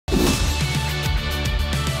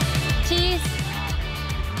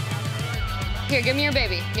Here, give me your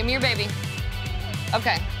baby. Give me your baby.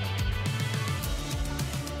 Okay.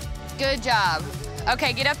 Good job.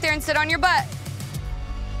 Okay, get up there and sit on your butt.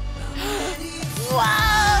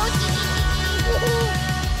 Whoa!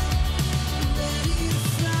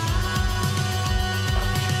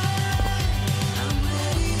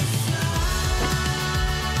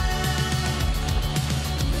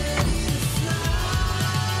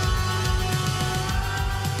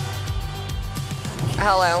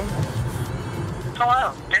 Hello.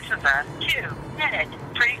 Hello, this is a 2-minute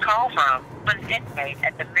free call from an inmate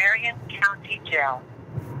at the Marion County Jail.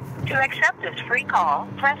 To accept this free call,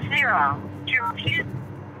 press 0. To refuse,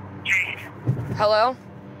 Jade, Hello?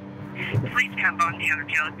 please come on the other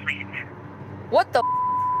jail, please. What the?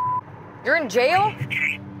 You're in jail?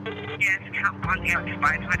 Jade, yes, come on the other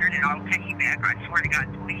 500 and I'll pay you back. I swear to God,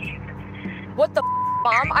 please. What the,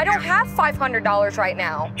 Mom? I don't have $500 right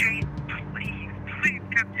now. Jade, please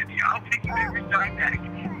come to me. I'll pay you every time back.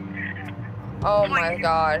 Oh my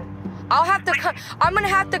God. I'll have to come. I'm gonna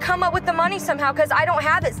have to come up with the money somehow because I don't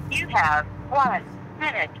have it. You have 1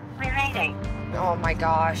 minute remaining. Oh my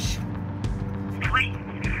gosh. Please.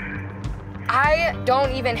 I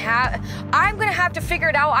don't even have. I'm gonna have to figure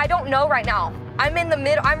it out. I don't know right now. I'm in the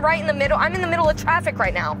middle. I'm right in the middle. I'm in the middle of traffic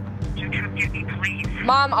right now. You come get me, please.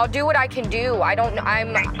 Mom, I'll do what I can do. I'm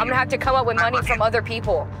gonna have to come up with money from other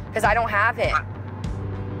people because I don't have it.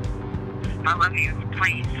 I love you,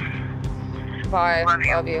 please. Bye.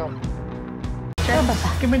 Love you.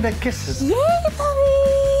 Give me the kisses. Yay,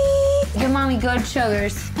 puppy! Give mommy good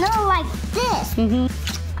sugars. No, like this.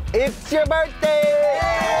 It's your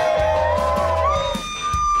birthday!